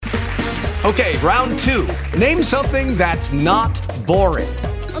Okay, round two. Name something that's not boring.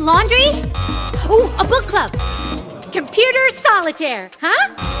 A laundry? Ooh, a book club. Computer solitaire,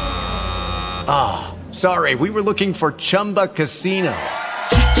 huh? Ah, oh, sorry, we were looking for Chumba Casino.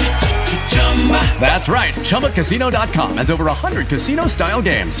 That's right, ChumbaCasino.com has over 100 casino-style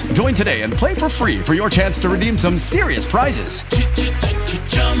games. Join today and play for free for your chance to redeem some serious prizes.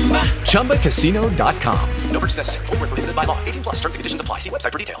 ChumbaCasino.com. No purchase necessary. Void where prohibited by law. 18 plus. Terms and conditions apply. See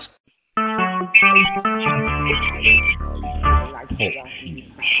website for details.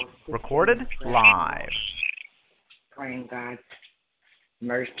 Recorded live. Praying God's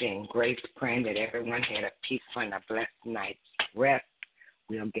mercy and grace, praying that everyone had a peaceful and a blessed night's rest.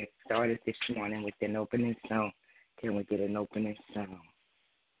 We'll get started this morning with an opening song. Can we get an opening song?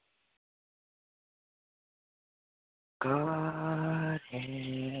 God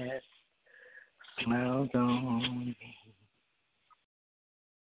has smiled on me.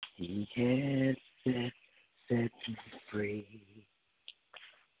 He has set me free.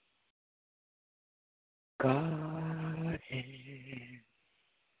 God has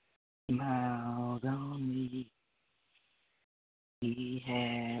smiled on me. He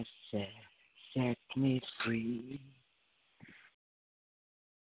has set me free.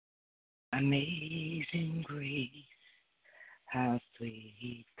 Amazing grace, how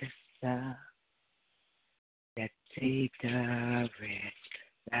sweet the sound that saved a wretch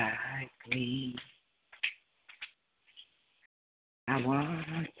like me. I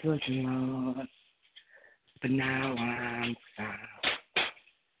once was lost, but now I'm found.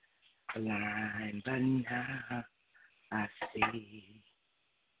 Blind, but now I see.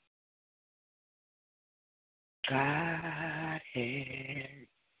 God has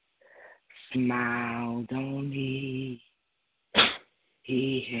smiled on me.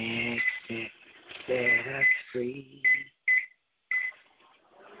 He has set us free.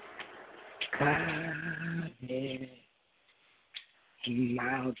 God has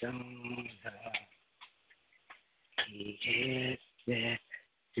smiled on us. He has set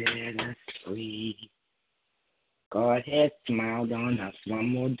us free. God has smiled on us. One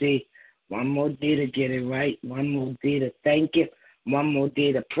more day to get it right. One more day to thank Him. One more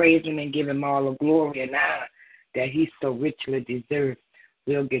day to praise Him and give Him all the glory and honor that He so richly deserves.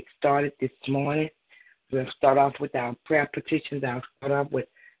 We'll get started this morning. We'll start off with our prayer petitions. I'll start off with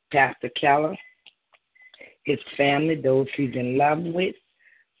Pastor Keller, his family, those he's in love with.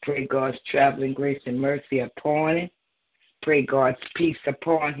 Pray God's traveling grace and mercy upon him. Pray God's peace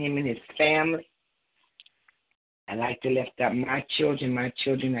upon him and his family. I'd like to lift up my children. My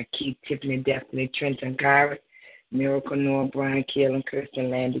children are Keith, Tiffany, Destiny, Trenton, Kyra, Miracle, Noah, Brian, Kaylin, Kirsten,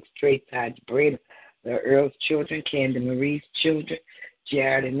 Landy, Straight, Taj, Breda, the Earl's children, Candy Marie's children,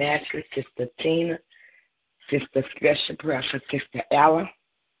 Jared and Ashley, Sister Tina, Sister Special Prayer for Sister Ella,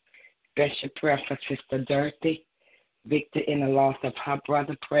 Special Prayer for Sister Dorothy, Victor in the loss of her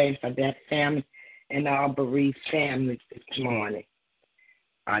brother, praying for that family and all bereaved families this morning.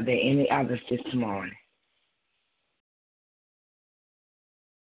 Are there any others this morning?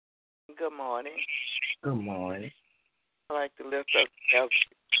 Good morning. Good morning. I'd like to lift up those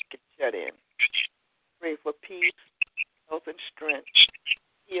get shut in. Pray for peace, health, and strength,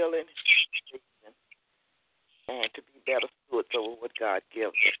 healing, and to be better stewards over what God gives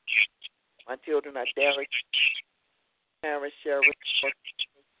us. My children are Derek, Karen, Sheriff,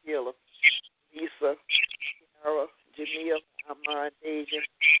 Sheila, Lisa, Sarah, Jamil, Armand, Deja,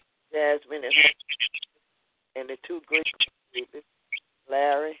 Jasmine, and the two great babies,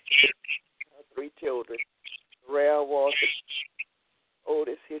 Larry, her three children, Rhea Walter,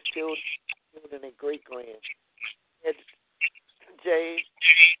 Otis, his children and great-grand, Jay,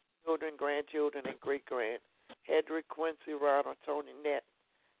 children, grandchildren, and great-grand, Hedrick, Quincy, Ronald, Tony, Nett,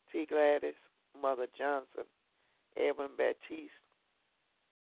 T. Gladys, Mother Johnson, Evan Baptiste,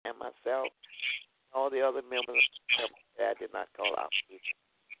 and myself, all the other members of the family that I did not call out.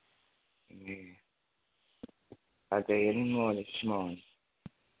 Amen. Are there any more this morning?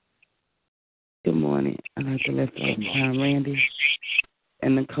 Good morning. I'd like to lift up Randy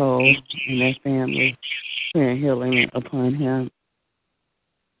and Nicole and their family, praying healing upon him.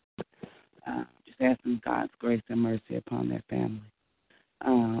 Just asking God's grace and mercy upon their family.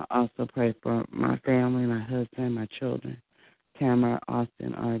 Also pray for my family, my husband, my children, Tamara,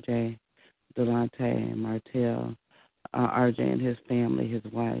 Austin, RJ, Delonte, and Martell, RJ and his family, his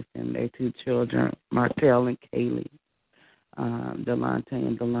wife, and their two children, Martell and Kaylee, Delonte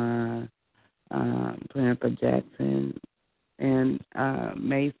and Delon, praying for Jackson and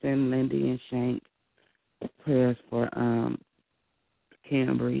Mason, Lindy, and Shank. Prayers for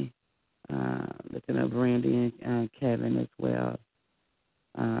Cambry, looking up Randy and Kevin as well.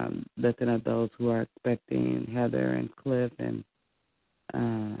 Lifting up those who are expecting, Heather and Cliff and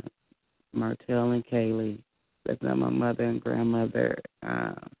Martell and Kaylee. Lifting up my mother and grandmother,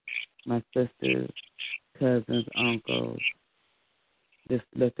 my sisters, cousins, uncles. Just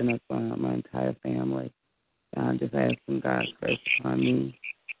lifting up my entire family. Just asking God's grace upon me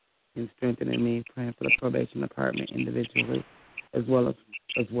and strengthening me, praying for the probation department individually, as well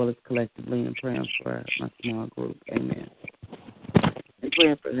as collectively, and praying for my small group. Amen. And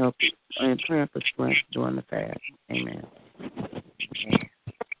praying for help and praying for strength during the fast. Amen.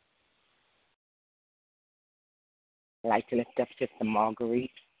 I'd like to lift up Sister Marguerite.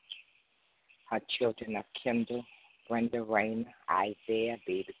 Her children are Kendall, Brenda, Raina, Isaiah,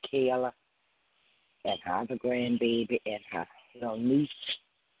 baby Kayla, and her other grandbaby and her little niece.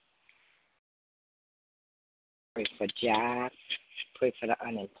 Pray for jobs. Pray for the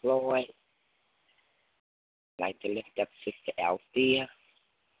unemployed. I'd like to lift up Sister Althea.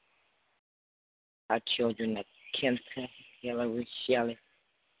 Her children are Kenton, Hillary, Shelley,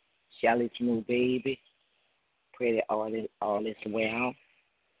 Shelley's new baby. Pray that all is well.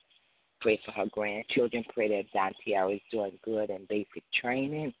 Pray for her grandchildren. Pray that Dontiara is doing good in basic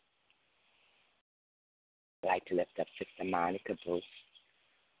training. I'd like to lift up Sister Monica, Bruce,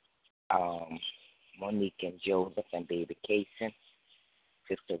 Monique and Joseph and baby Kason,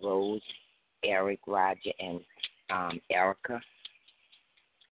 Sister Rose, Eric, Roger, and Erica,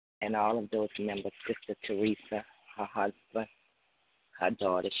 and all of those members, Sister Teresa, her husband, her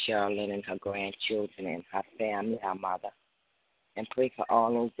daughter Charlotte, and her grandchildren, and her family, her mother. And pray for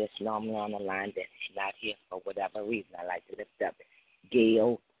all those that's normally on the line that's not here for whatever reason. I'd like to lift up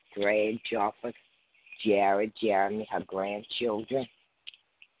Gail, Greg, Joffers, Jared, Jeremy, her grandchildren.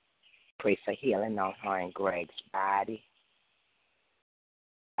 Pray for healing on her and Greg's body.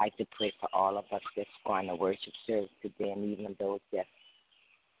 I'd like to pray for all of us that's going to worship service today, and even those that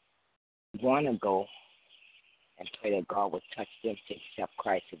want to go, and pray that God will touch them to accept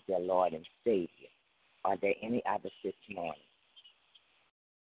Christ as their Lord and Savior. Are there any others this morning?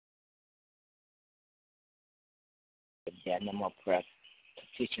 If there are no more prayer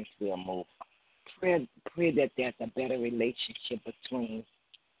petitions, we'll move. Pray that there's a better relationship between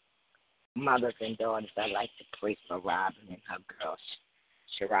mothers and daughters. I'd like to pray for Robin and her girls,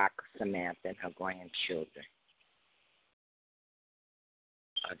 Shiraka, Samantha, and her grandchildren.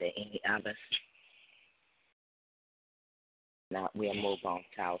 Are there any others? Now we'll move on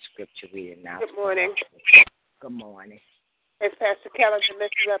to our scripture reading now. Good morning. Good morning. Is Pastor Calendar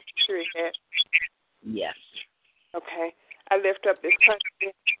lifted up the tree yet? Yes. Okay. I lift up this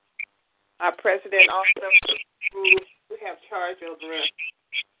country. Our president also, who have charge over us.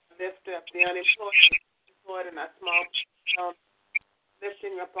 I lift up the unemployed and our small town,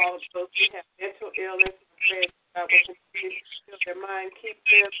 lifting up all of those who have mental illness and prayers God will continue to fill their mind, keep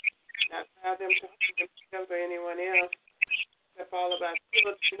them, not allow them to hurt themselves or anyone else. Lift up all of our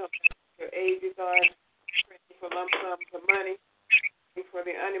children, their ages are, praying for lump sums of money, praying for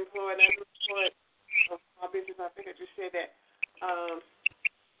the unemployed, small business. I think I just said that.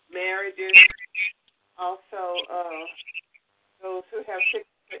 Marriages, also those who have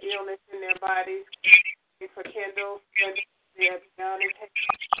sickness or illness in their bodies. For Kendall, they have down and taken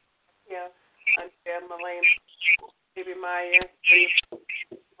Andrea, Malane, Baby Maya,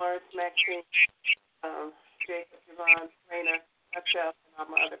 Lawrence, Maxine, Jacob, Javon, Raina, myself, and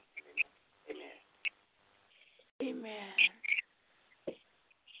all my other family. Amen. Amen.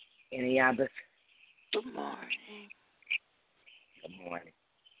 Any others? Good morning. Good morning.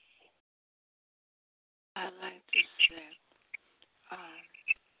 I'd like to say,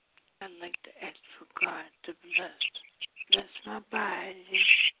 I'd like to ask for God to bless my body,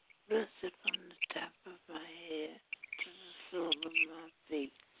 bless it from the top of my head to the sole of my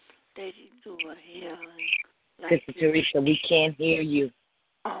feet. That He do a healing. Like Sister Teresa, we can't hear you.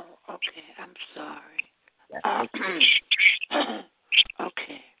 Oh, okay. I'm sorry. Okay.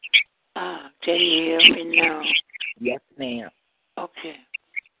 Okay. Can you hear me now? Yes, ma'am. Okay.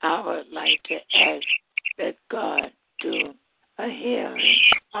 I would like to ask that God do a healing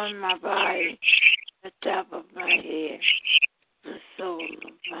on my body, the top of my head, the sole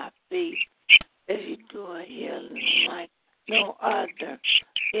of my feet. That He do a healing like no other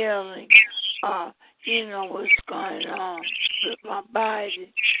healing. You know what's going on with my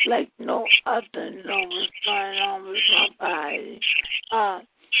body, like no other know what's going on with my body.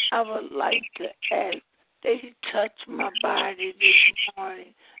 I would like to ask that He touch my body this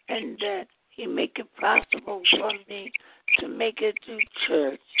morning and that He make it possible for me to make it to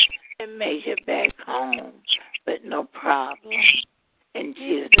church and make it back home with no problem. In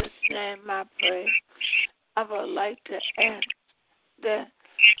Jesus' name I pray. I would like to ask that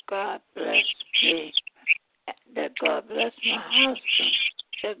God bless me, that God bless my husband,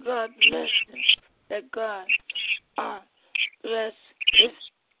 that God bless him, that God bless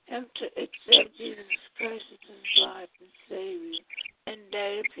him to accept Jesus Christ as his Lord and Savior. And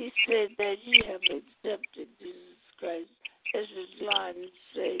that if he said that you have accepted Jesus Christ as his Lord and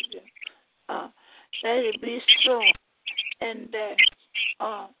Savior, that it be so, and that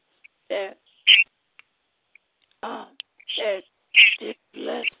this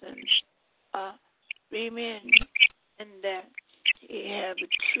blessing remain, and that he have a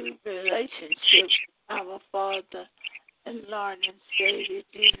true relationship with our Father and Lord and Savior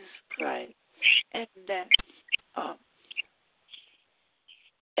Jesus Christ, and that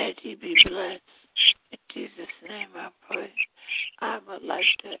he be blessed. In Jesus' name I pray. I would like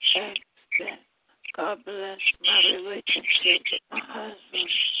to ask that God bless my relationship with my husband,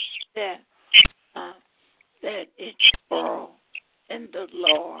 that it grow in the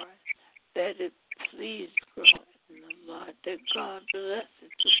Lord, that it please grow in the Lord, that God bless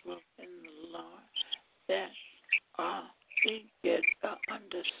it to grow in the Lord, that we get an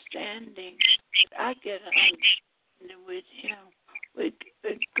understanding, that I get an understanding with him, with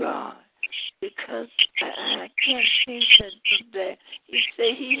God, because I can't seem to do that. He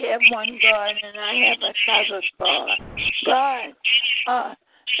said he had one God and I have another God. God,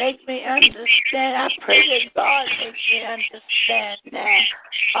 make me understand. I pray that God makes me understand that.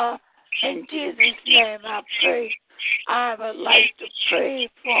 In Jesus' name I pray. I would like to pray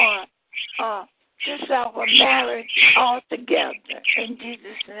for just our marriage all together. In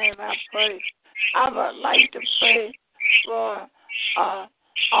Jesus' name I pray. I would like to pray for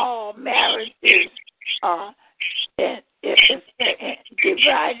all marriages, and if they're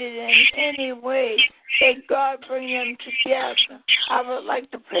divided in any way, that God bring them together. I would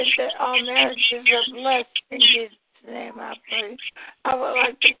like to pray that all marriages are blessed. In Jesus' name I pray. I would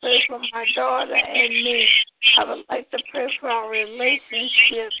like to pray for my daughter and me. I would like to pray for our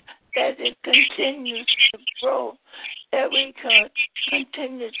relationship, that it continues to grow, that we can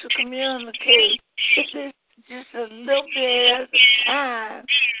continue to communicate. If it's just a little bit at a time,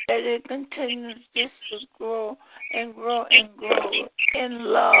 that it continues just to grow and grow and grow in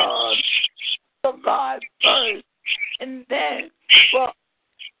love for God first, and then for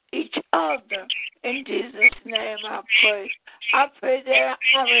each other. In Jesus' name I pray. I pray that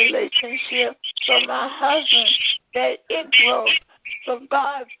our relationship for my husband, that it grows for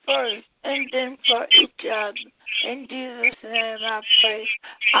God first and then for each other. In Jesus' name I pray.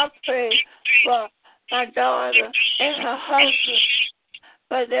 I pray for my daughter and her husband,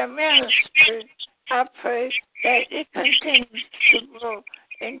 for their ministry. I pray that it continues to grow.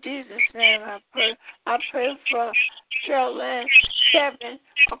 In Jesus' name I pray. I pray for Charlene, Kevin,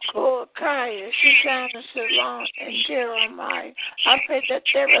 Kaya, Shoshana, Shalom, and Jeremiah. I pray that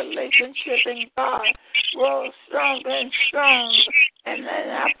their relationship in God grows stronger and stronger. And then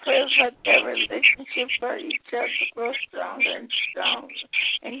I pray for their relationship for each other to grow stronger and stronger.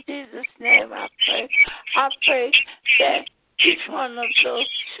 In Jesus' name I pray. I pray that each one of those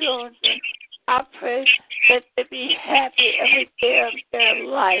children, I pray that they be happy every day of their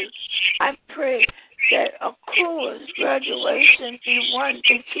life. I pray that a coolest graduation be one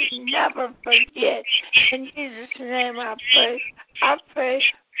that you never forget. In Jesus' name I pray. I pray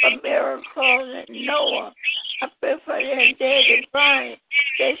for miracles and Noah. I pray for their daddy Brian,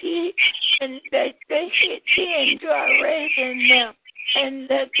 that he enjoy raising them, and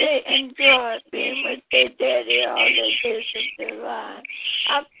that they enjoy being with their daddy all the days of their lives.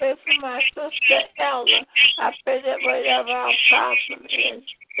 I pray for my sister Ella. I pray that whatever our problem is,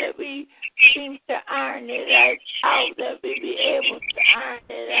 that we seem to iron it out, that we be able to iron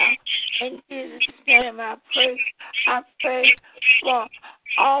it out. In Jesus' name I pray. I pray for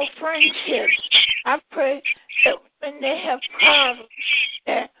all friendships. I pray that when they have problems,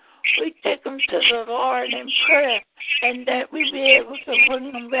 that we take them to the Lord in prayer, and that we be able to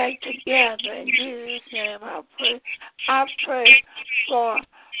bring them back together. In Jesus' name I pray. I pray for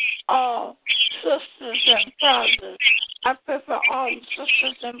all sisters and brothers. I pray for all the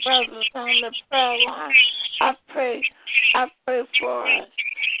sisters and brothers on the prayer line. I pray for us.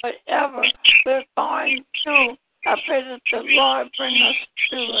 Whatever we're going through, I pray that the Lord bring us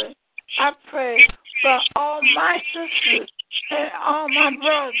through it. I pray for all my sisters and all my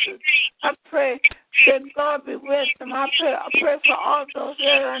brothers. I pray that God be with them. I pray for all those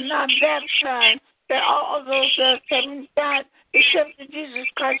that are not baptized, that all those that have not accepted Jesus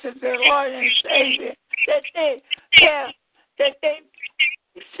Christ as their Lord and Savior, that they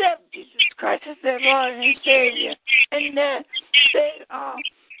accept Jesus Christ as their Lord and Savior, and that they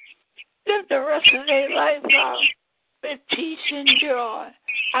live the rest of their life out with peace and joy.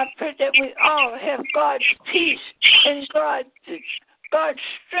 I pray that we all have God's peace and God's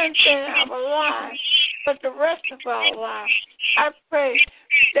strength in our lives for the rest of our lives. I pray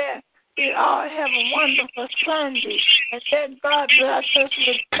that we all have a wonderful Sunday and that God bless us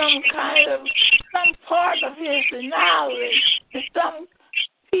with some part of His knowledge and some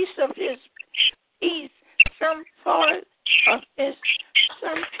piece of His peace, some piece of His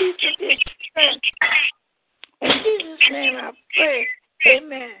strength. In Jesus' name I pray.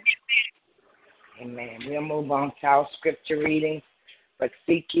 Amen. Amen. We'll move on to our scripture reading. But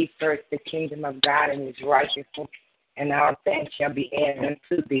seek ye first the kingdom of God and His righteousness, and all things shall be added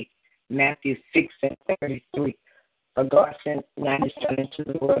unto thee. Matthew 6:33. For God sent not His Son into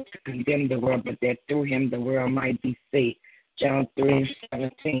the world to condemn the world, but that through Him the world might be saved. John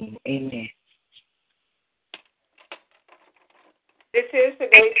 3:17. Amen. This is the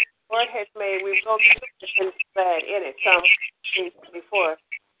day the Lord has made. We will be glad in it. Psalm 24.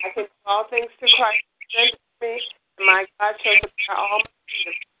 I can do all things through Christ who strengthens me, and my God shall supply all my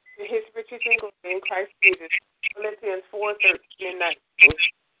needs to His riches and glory in Christ Jesus. Philippians 4:13 and 19.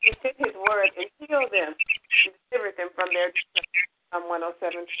 He sent His word and healed them and delivered them from their destruction. Psalm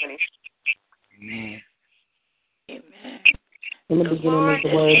 107:20. Amen. Amen. In the beginning of the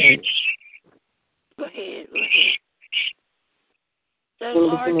word. Go ahead. In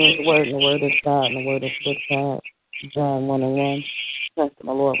the beginning of the word, and the word is God, and the word is with God. John 1:1. Trust in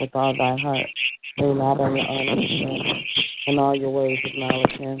the Lord with all thy heart. Lean not on your own understanding. In all your ways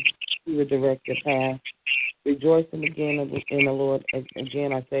acknowledge Him. He will direct your path. Rejoice in the Lord.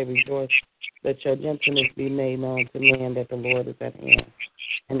 Again I say rejoice. Let your gentleness be made known to men that the Lord is at hand.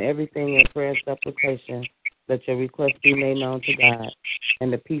 And everything in prayer and supplication, let your request be made known to God.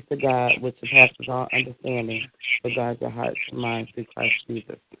 And the peace of God, which surpasses all understanding, will guard your hearts and minds through Christ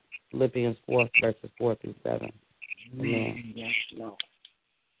Jesus. Philippians 4:4-7. Amen. Yes, Lord.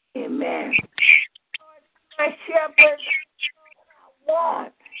 Amen. My shepherd, I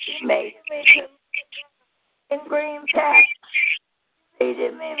want. He made me to in green pastures. He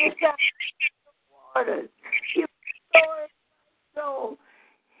leaded me beside the waters. He restored my soul.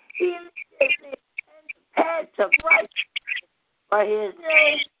 He leaded me in the paths of righteousness for His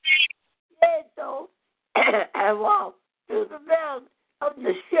name. Yea, though I walk through the valley of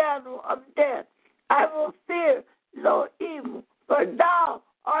the shadow of death, I will fear no evil, for Thou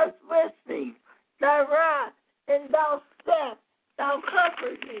art with me. Thy rod and Thou staff, Thou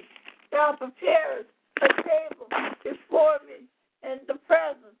comfort me. Thou preparest a table before me in the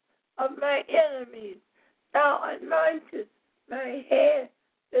presence of my enemies. Thou anointest my head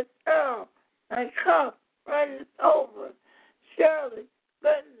with oil, my cup runneth over. Surely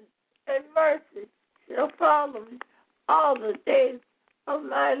goodness and mercy shall follow me all the days of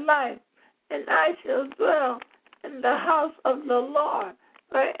my life, and I shall dwell in the house of the Lord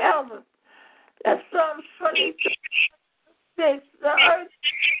forever. That's Psalm 22:6. The earth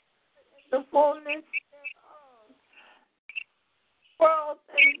is the fullness thereof, world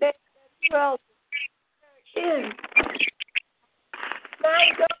and they that dwell therein. My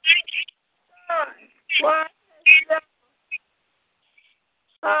God, why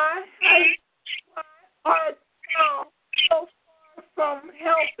art thou so far from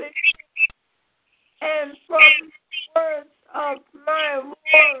helping and from the words of my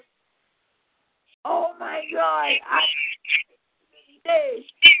word? Oh my God, I day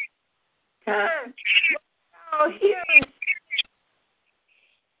time thou hearest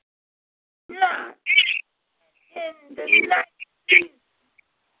not in the night season,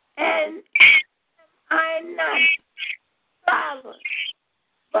 and I not silent,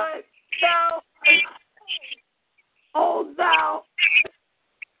 but thou art holy, O thou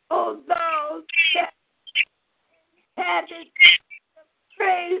that inhabitest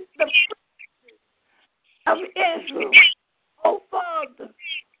praise the praises of Israel. O Father,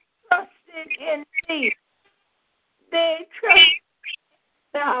 trusted in thee, they trust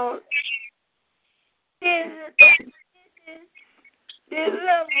thou didst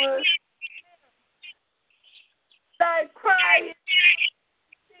deliver thy cry is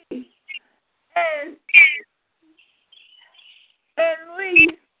thee, and we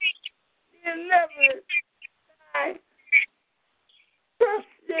delivered thy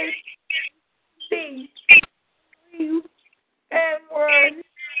trusted thee, and were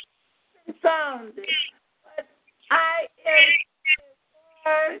confounded. But I am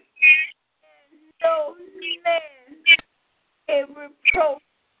born, and no man a reproach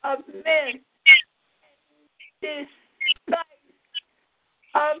of men, this sight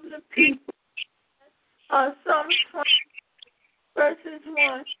of the people. Psalm 20, verses 1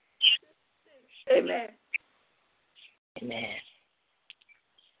 to 6. Amen. Amen.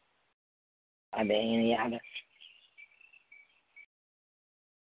 Are there any others?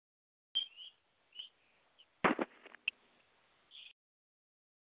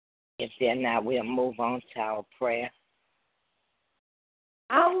 If they're not, we'll move on to our prayer.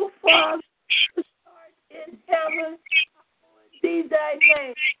 Our Father, who art in heaven, hallowed be thy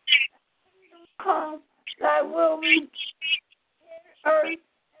name. Come, thy will be in earth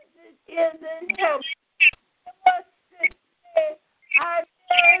as it is in heaven. Give us this day our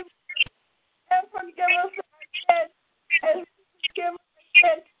daily bread, and forgive us our debts as we forgive our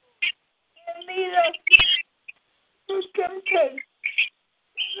debtors. And lead us through temptation.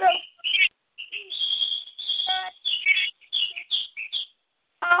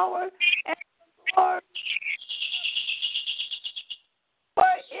 Power and the glory.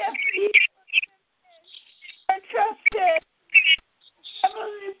 For if ye trusted,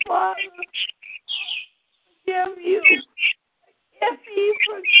 Heavenly Father, forgive you. If ye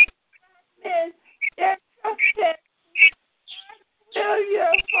forgive men their trespasses, will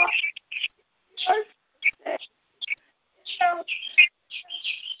your Father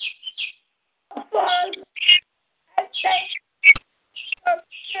Father, I thank you for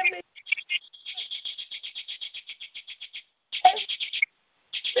forgiving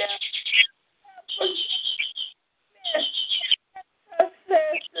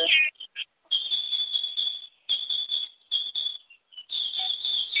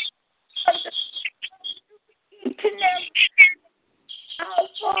our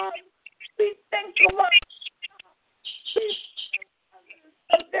Father, we thank you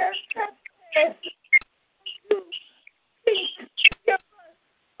of their trespasses. You give us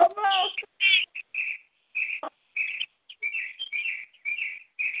about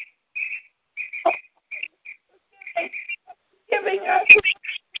giving us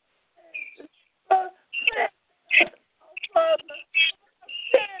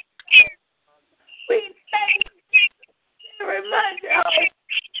we thank you very much, our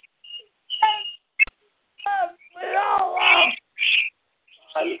with all our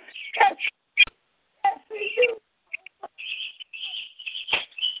yes, we do.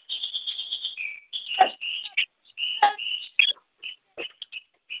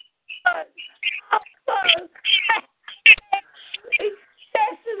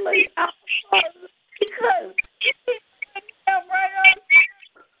 Especially our Father, because right on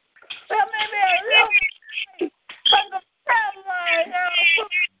maybe a little bit from the prayer line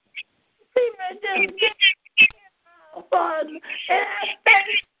people just get our Father, and I thank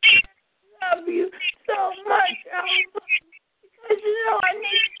you, love you so much, our Father, because I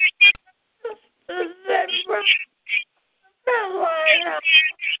need sisters and brothers prayer line out.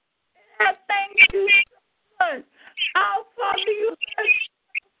 And I thank you so much. Our Father, you heard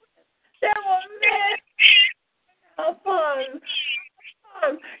there were men, our Father.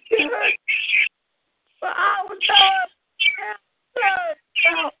 You heard for our Lord,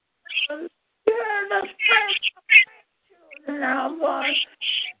 our Son. You heard us pray for grandchildren, our Father.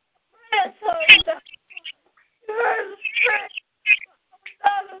 Grandchildren, you heard us pray for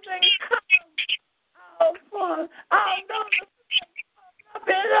our daughters and cousins, our Father. Our daughters up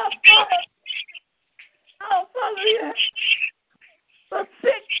and up, Father. Our Father, you heard for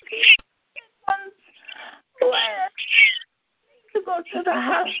sick people, sick ones who need to go to the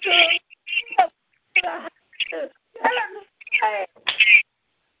hospital. You heard us pray.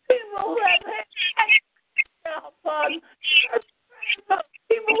 People who have had our Father.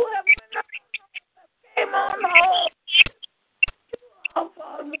 People who have been came on home. Our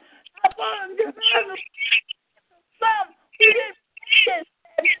Father. Our Father, you heard us. Some we didn't get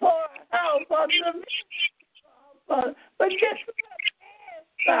that for our Father. Father, but just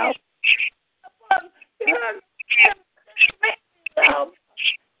our Father, you heard us. Our Father.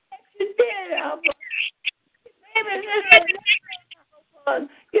 You did, our Father. Maybe this is our Father.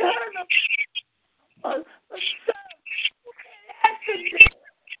 You heard us. But some accident.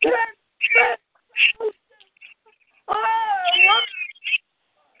 You heard us.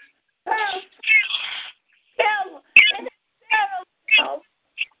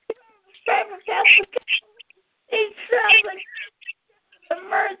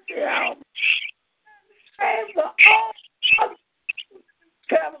 Mercy out. Pray for all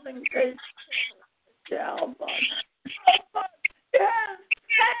traveling grace.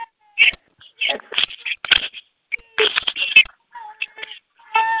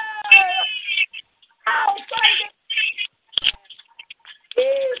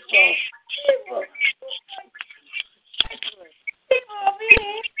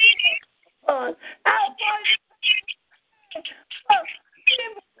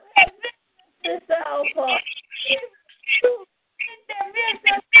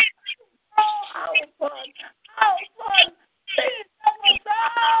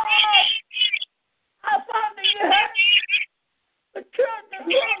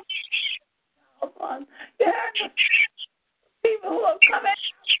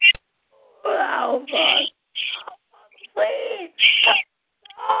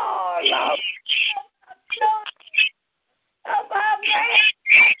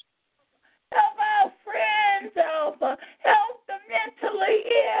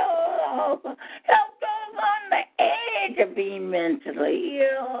 Lord. Help those on the edge of being mentally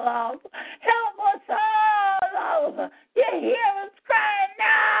ill, Lord. Help us all, Lord. You hear us crying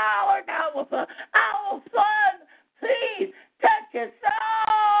now and our Father, please touch us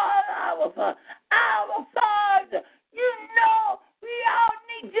all, our Father. You know we all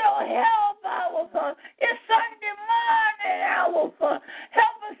need your help, our Father. It's Sunday morning, our Father.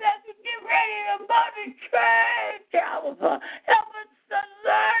 Help us as we get ready to go to church, our Father. Help us to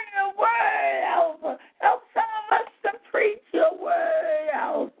learn your word, our Father. Help some of us to preach your word,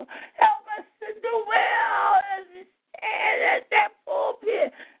 our Father. Help us to do well as we stand at that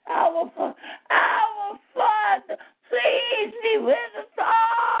pulpit, our Father. Our Father, please be with us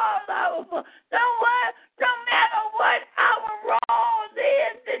all, our Father. No matter what our role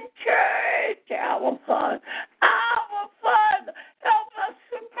is in church, our Father. Our Father, help us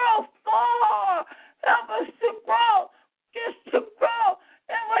to grow far. Help us to grow, just to grow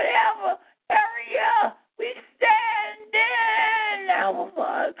in whatever area we stand in, our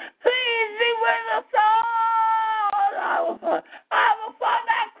Father. Please be with us all, our Father. Our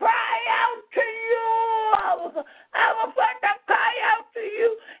Father, I cry out to you, our Father. Our Father, I cry out to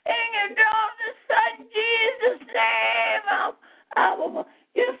you in your daughter's Son, Jesus' name, our Father.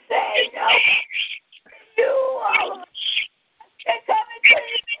 You say no. You, our Father. They're coming to you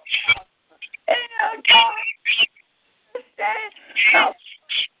in your daughter's name, our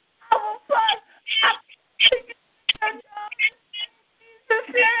Father. I pray to you in your daughter's Jesus'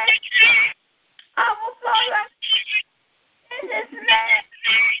 name. Our Father, in His name,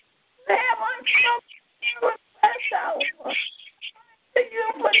 there was no request, our Father. To you,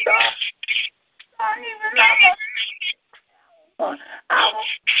 but don't even know our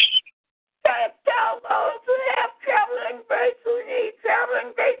tell those who have traveling grace, who need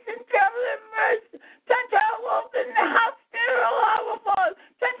traveling grace and traveling mercy. Touch our wolves in the hospital, our Father.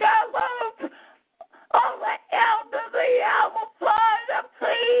 Touch our wolves, all the elderly, our Father,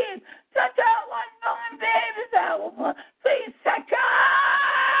 please. Touch our unborn babies, our Father. Please touch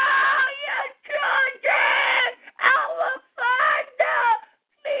all your children, our Father.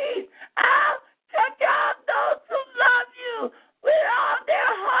 Please, touch all those who love you with all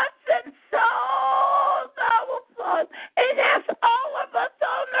their hearts and souls, our Father. And that's all of us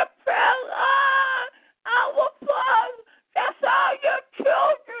on the prayer line, our Father. That's all your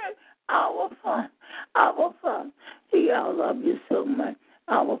children, our Father. Our Father, we all love you so much,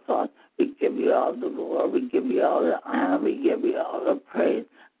 our Father. We give you all the glory, we give you all the honor, we give you all the praise,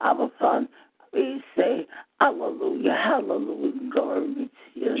 our Father. We say, hallelujah, hallelujah, glory be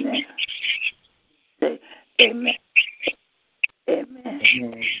to your name. Say, amen. Amen.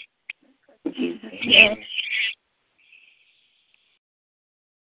 Amen. In Jesus' name.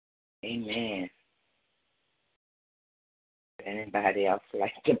 Amen. Anybody else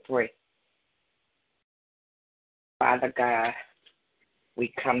like to pray? Father God,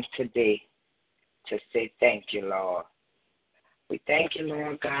 we come today to say thank you, Lord. We thank you,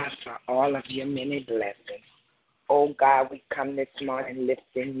 Lord God, for all of your many blessings. Oh, God, we come this morning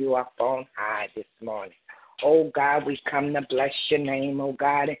lifting you up on high this morning. Oh, God, we come to bless your name, oh,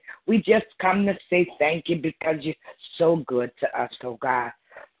 God. And we just come to say thank you because you're so good to us, oh, God.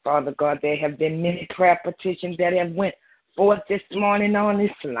 Father God, there have been many prayer petitions that have went forth this morning on this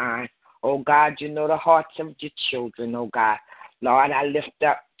line. Oh, God, you know the hearts of your children, oh, God. Lord, I lift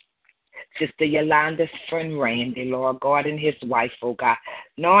up Sister Yolanda's friend Randy, Lord God, and his wife, oh God,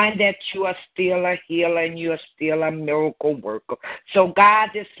 knowing that you are still a healer and you are still a miracle worker. So, God,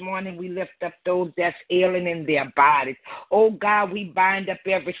 this morning we lift up those that's ailing in their bodies. Oh, God, we bind up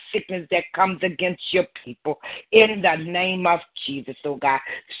every sickness that comes against your people in the name of Jesus, oh God.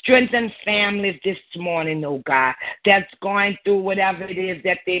 Strengthen families this morning, oh God, that's going through whatever it is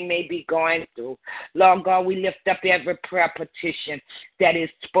that they may be going through. Lord God, we lift up every prayer petition that is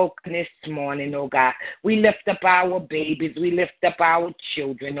spoken this morning, oh God. We lift up our babies. We lift up our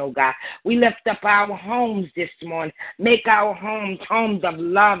children, oh God. We lift up our homes this morning. Make our homes homes of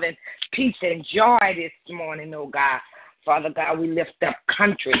love and peace and joy this morning, oh God. Father God, we lift up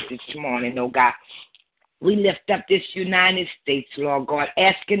countries this morning, oh God. We lift up this United States, Lord God,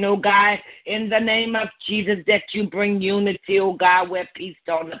 asking, oh God, in the name of Jesus, that you bring unity, oh God, where peace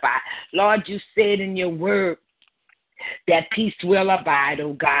don't abide. Lord, you said in your word that peace will abide,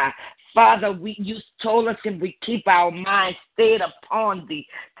 oh God. Father, you told us if we keep our minds stayed upon thee,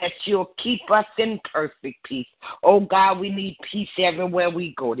 that you'll keep us in perfect peace. Oh God, we need peace everywhere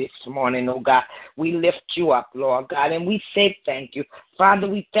we go this morning, oh God. We lift you up, Lord God, and we say thank you. Father,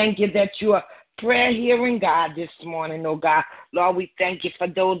 we thank you that you are prayer hearing God this morning, oh God. Lord, we thank you for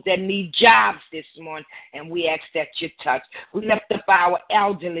those that need jobs this morning, and we ask that you touch. We lift up our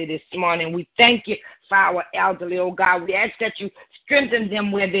elderly this morning. We thank you for our elderly, oh God. We ask that you strengthen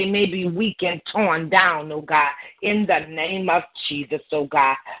them where they may be weak and torn down, oh God, in the name of Jesus, oh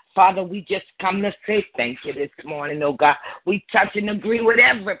God. Father, we just come to say thank you this morning, oh God. We touch and agree with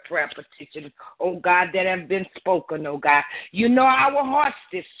every prayer petition, oh God, that have been spoken, oh God. You know our hearts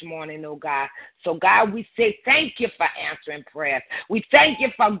this morning, oh God. So, God, we say thank you for answering prayers. We thank you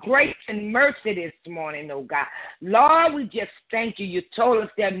for grace and mercy this morning, oh God. Lord, we just thank you. You told us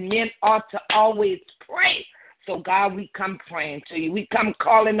that men ought to always pray. So, God, we come praying to you. We come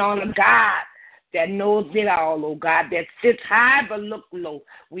calling on a God that knows it all, oh God, that sits high but look low.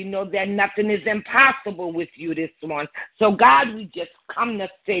 We know that nothing is impossible with you this morning. So, God, we just come to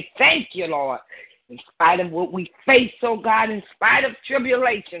say thank you, Lord. In spite of what we face, oh God, in spite of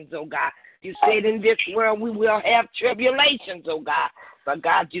tribulations, oh God. You said in this world we will have tribulations, oh God. But,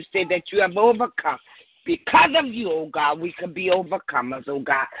 God, you said that you have overcome. Because of you, oh God, we could be overcomers, oh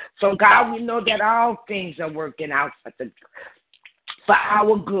God. So, God, we know that all things are working out for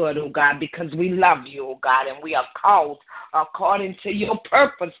our good, oh God, because we love you, oh God, and we are called according to your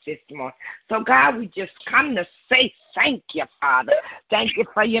purpose this morning. So, God, we just come to say thank you, Father. Thank you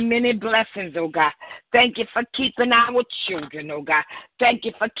for your many blessings, oh God. Thank you for keeping our children, oh God. Thank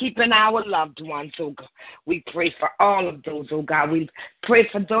you for keeping our loved ones, oh God. We pray for all of those, oh God. We pray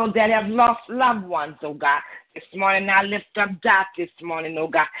for those that have lost loved ones, oh God. This morning I lift up Dot this morning, oh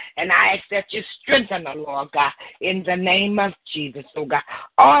God, and I ask that you strengthen her, Lord God, in the name of Jesus, oh God.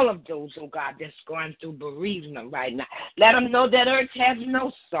 All of those, oh God, that's going through bereavement right now, let them know that earth has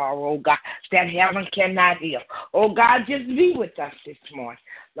no sorrow, oh God, that heaven cannot heal. Oh God, just be with us this morning.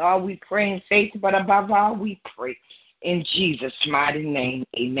 Lord, we pray in faith, but above all, we pray in Jesus' mighty name.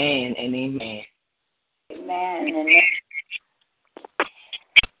 Amen and amen. Amen. Amen.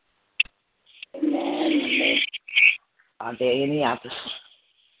 Amen. Are there any others?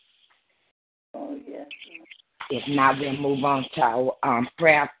 Oh, yes. If not, we'll move on to our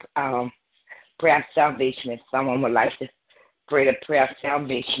prayer of salvation. If someone would like to pray the prayer of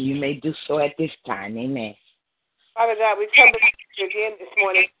salvation, you may do so at this time. Amen. Father God, we come before you again this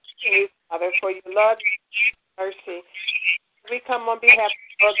morning, you, Father, for your love and mercy. We come on behalf of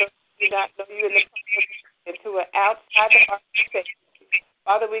those who do not know you in the and who are outside the organization.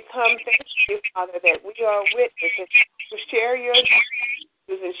 Father, we come thank you, Father, that we are witnesses to share your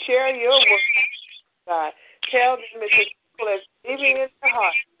truths and share your word, God. Tell them as the people are believing in their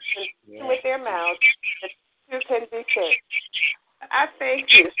hearts and with their mouths that you can be saved. I thank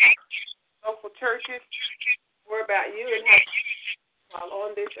you, local churches, more about you and how while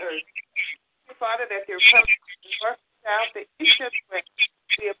on this earth. Father, that they're coming north, south, the east, and west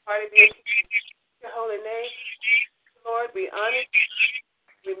to be a part of your holy name. Lord, we honor you.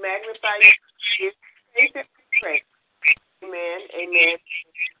 We magnify you. We praise and we pray. Amen. Amen. In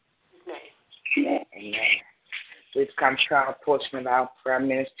Jesus' name. Amen. We've come to our portion of our prayer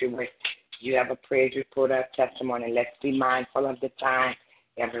ministry where you have a praise report or testimony. Let's be mindful of the time.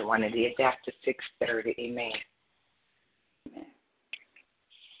 Everyone, it is after 6:30. Amen. Amen.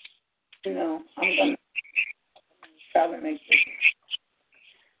 You know, I'm going to try to make this,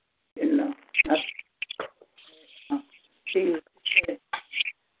 you know, she said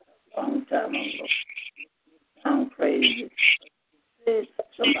a long time ago, sound crazy. Said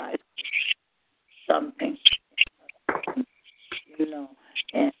somebody something, you know,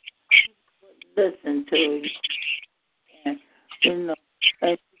 and listen to you, and, you know,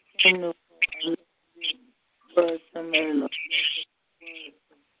 and she came to words from her,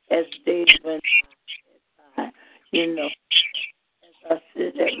 as days went by, you know, as I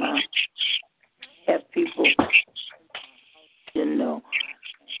sit at my house, I have people, you know,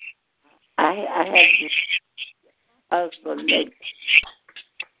 I have this husband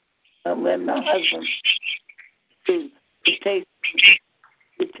that when my husband it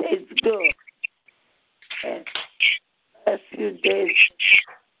tastes good. And last few days,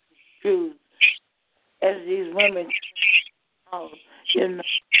 true, as these women out, you know,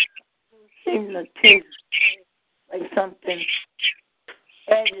 seem to taste like something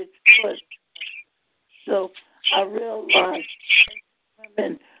added to it. So I realized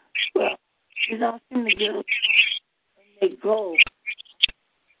women, well, you don't seem to get along when they go.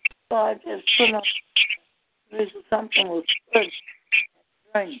 So I just put up something was good.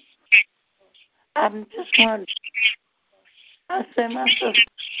 Drink. I'm just wondering. I say myself,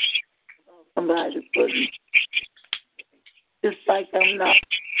 somebody putting, just like I'm not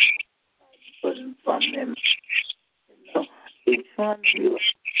putting from them. You know, each one of you know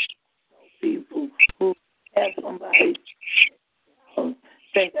people somebody else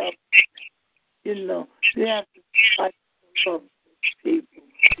to help. You know, you have to fight for people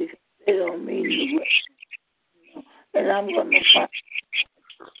because they don't mean the way. You know? And I'm going to find,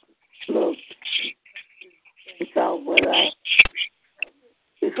 look, think out what I,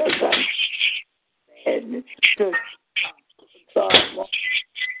 because I'm sad to God.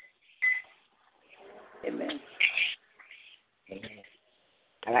 Amen. Amen.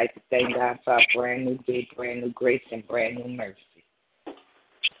 I'd like to thank God for a brand new day, brand new grace, and brand new mercy.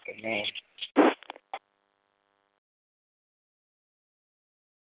 Amen.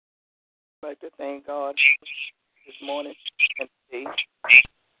 I'd like to thank God this morning and today.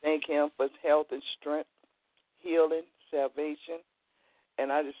 Thank Him for His health and strength, healing, salvation.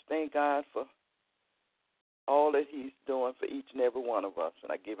 And I just thank God for all that He's doing for each and every one of us.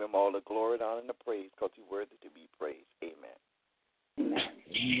 And I give Him all the glory, the honor, and the praise because He's worthy to be praised. Amen. Amen.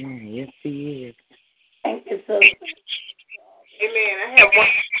 Yes, He is. Thank you so Amen. I have one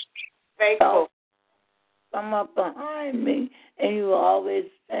thankful. come up behind me, and you always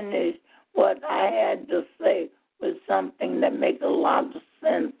finish what I had to say with something that makes a lot of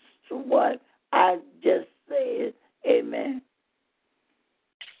sense to what I just said. Amen.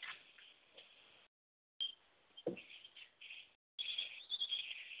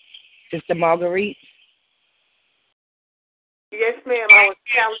 Sister Marguerite? Yes, ma'am. I was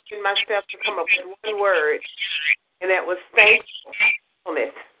challenging myself to come up with one word, and that was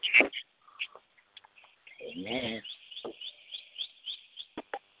thankfulness. Amen.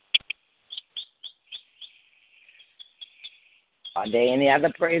 Are there any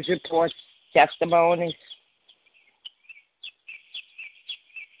other praise reports, testimonies?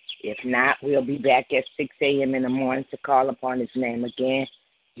 If not, we'll be back at 6 a.m. in the morning to call upon His name again.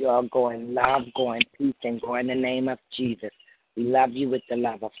 You all go in love, go in peace, and go in the name of Jesus. We love you with the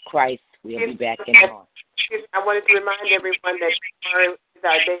love of Christ. We'll be back in the morning. I wanted to remind everyone that tomorrow is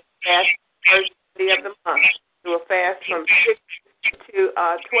our day fast, first day of the month. We will fast from 6 to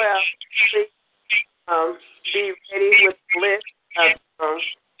 12. Please be ready with a list of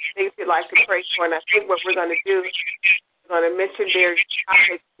things you'd like to pray for. And I think what we're going to do, we're going to mention various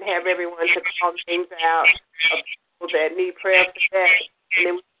topics and have everyone to call names out of people that need prayer for that. And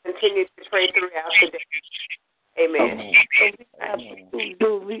then we continue to pray throughout the day. Amen.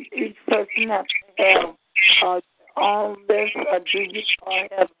 Each person has to have on list, or do you all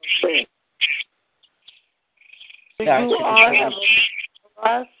have a list? Do you all have a list for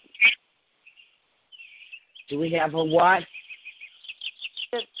us? Do we have a what?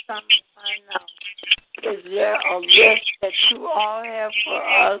 Just trying to find out. Is there a list that you all have for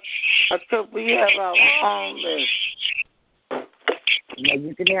us, or could we have our own list? No,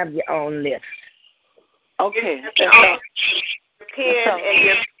 you can have your own list. Okay. Your pen and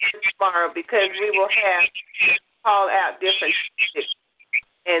your pen tomorrow, because we will have call out different subjects.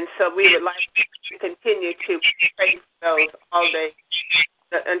 And so we would like to continue to pray for those all day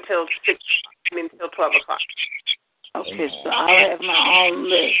until 12 o'clock. Okay, so I'll have my own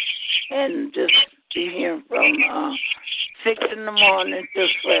list and just be here from 6 in the morning to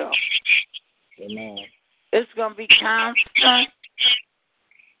 12. Amen. It's going to be constant?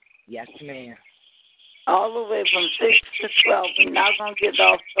 Yes, ma'am. All the way from 6 to 12. We're not going to get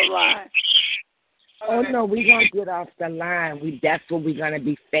off the line. Oh, no, we're going to get off the line. That's what we're going to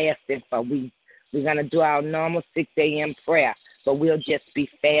be fasting for. We're going to do our normal 6 a.m. prayer, but we'll just be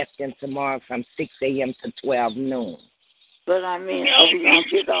fasting tomorrow from 6 a.m. to 12 noon. But, I mean, are we going to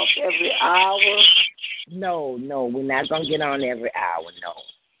get off every hour? No, we're not going to get on every hour, no.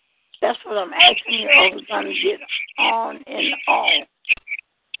 That's what I'm asking you. Are we going to get on and off?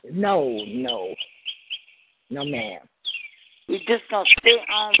 No, ma'am. We're just going to stay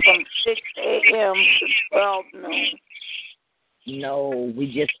on from 6 a.m. to 12 noon. No, we're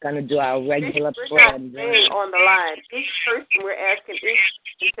just going to do our regular we're prayer. We're not staying on the line. Each person, we're asking each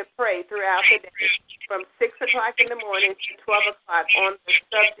person to pray throughout the day from 6 o'clock in the morning to 12 o'clock on the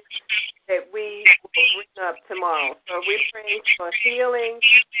subject that we will bring up tomorrow. So we're praying for healing,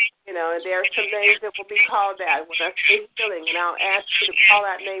 and there are some names that will be called out when I say healing, and I'll ask you to call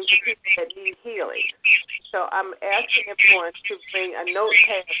out names of people that need healing. So I'm asking everyone to bring a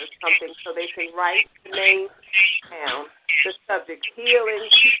notepad or something so they can write the name down, the subject, healing,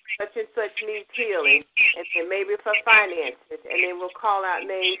 such and such needs healing, and then maybe for finances, and then we'll call out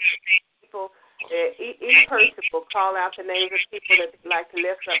names of people. Each person will call out the names of people that they'd like to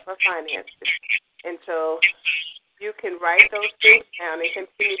lift up for finances. And so you can write those things down and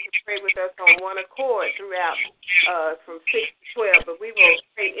continue to pray with us on one accord throughout from 6 to 12, but we will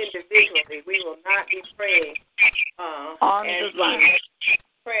pray individually. We will not be praying on the line.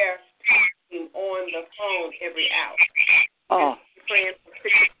 Prayer on the phone every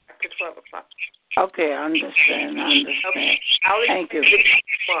understand. Okay. I'll Thank you.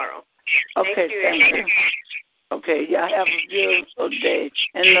 tomorrow. Okay, thank you. Okay, y'all have a beautiful day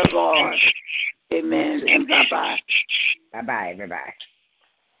in the Lord. Amen, and bye-bye. Bye-bye, everybody.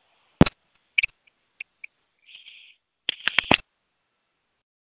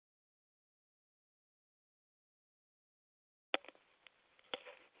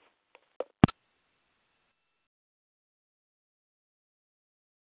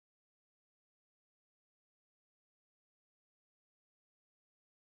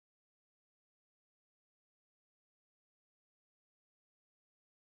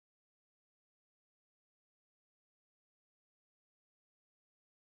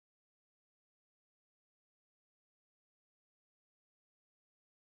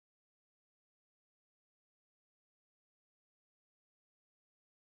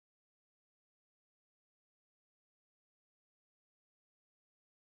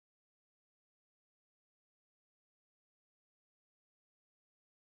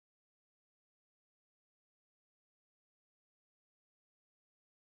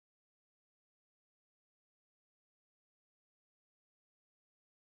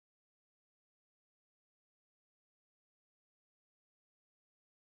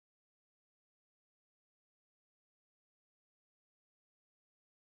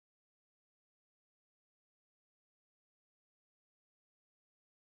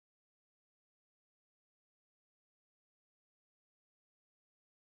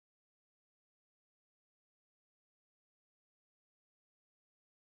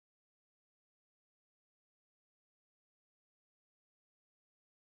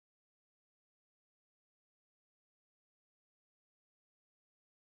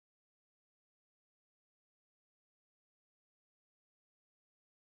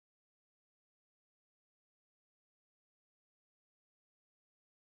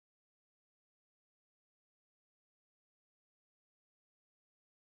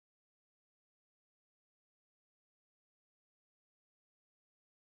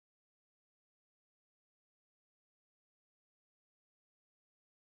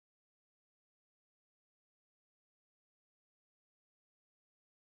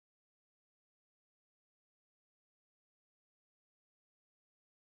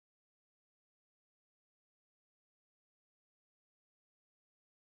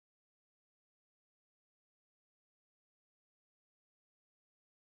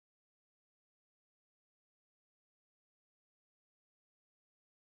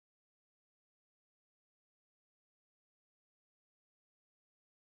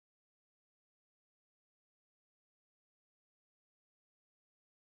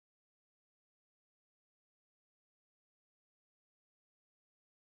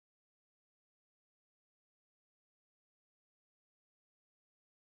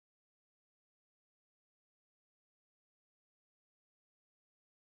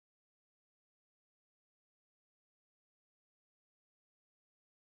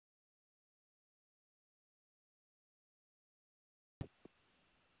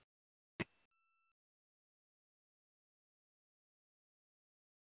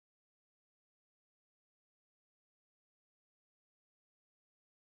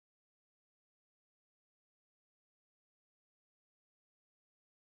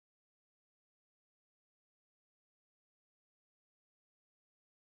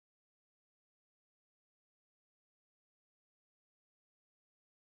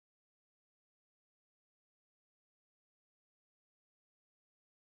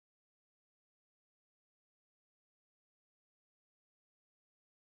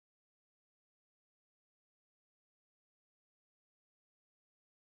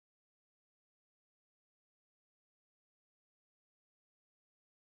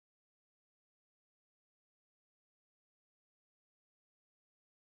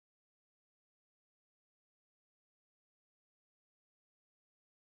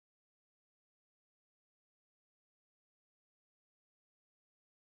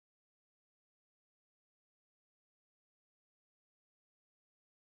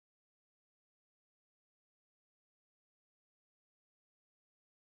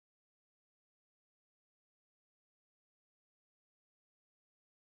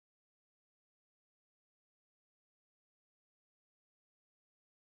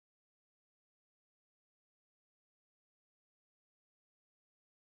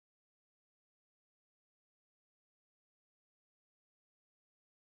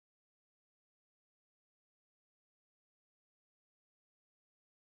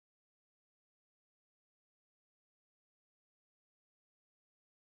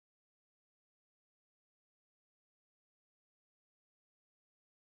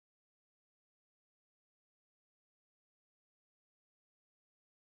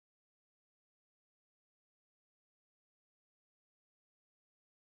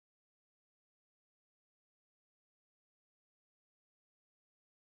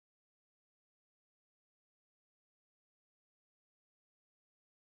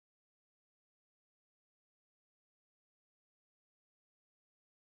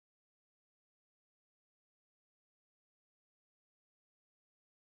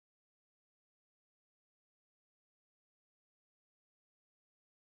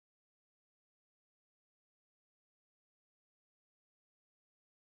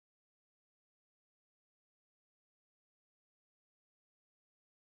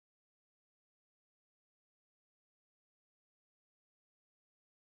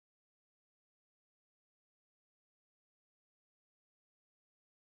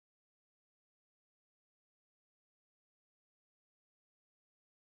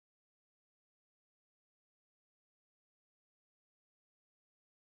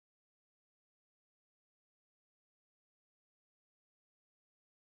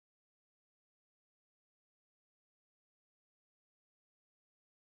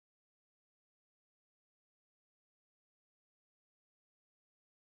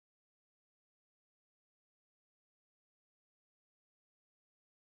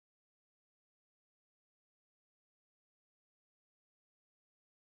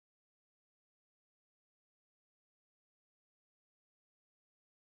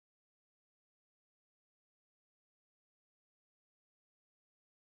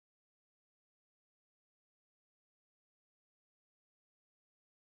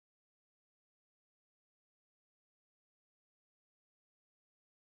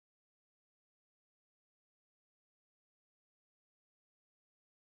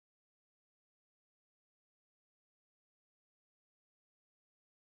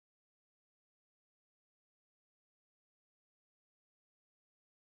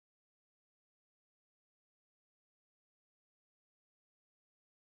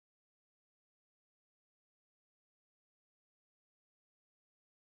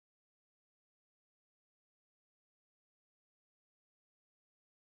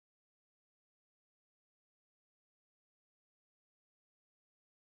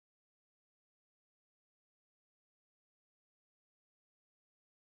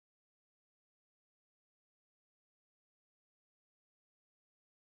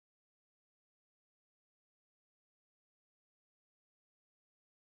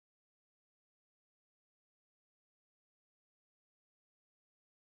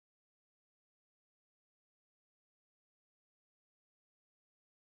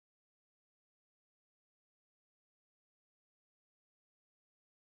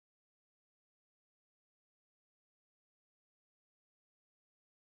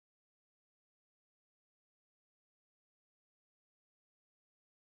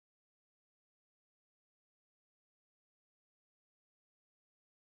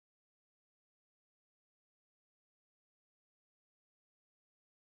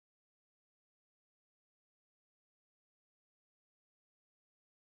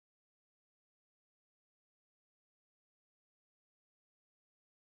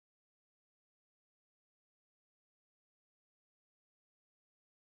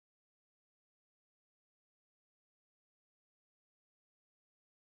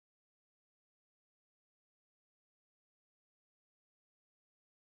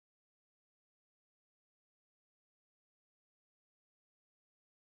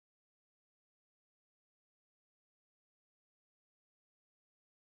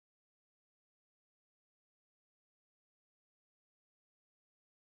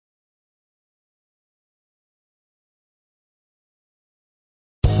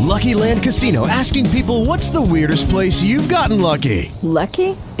 Lucky Land Casino, asking people, what's the weirdest place you've gotten lucky?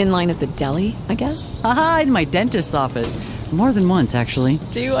 Lucky? In line at the deli, I guess? Aha, in my dentist's office. More than once, actually.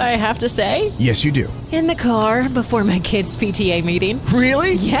 Do I have to say? Yes, you do. In the car before my kids' PTA meeting.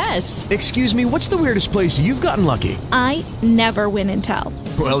 Really? Yes. Excuse me, what's the weirdest place you've gotten lucky? I never win and tell.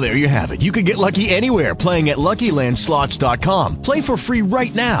 Well, there you have it. You can get lucky anywhere, playing at LuckyLandSlots.com. Play for free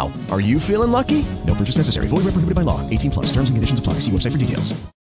right now. Are you feeling lucky? No purchase necessary. Void where prohibited by law. 18+. Terms and conditions apply. See website for details.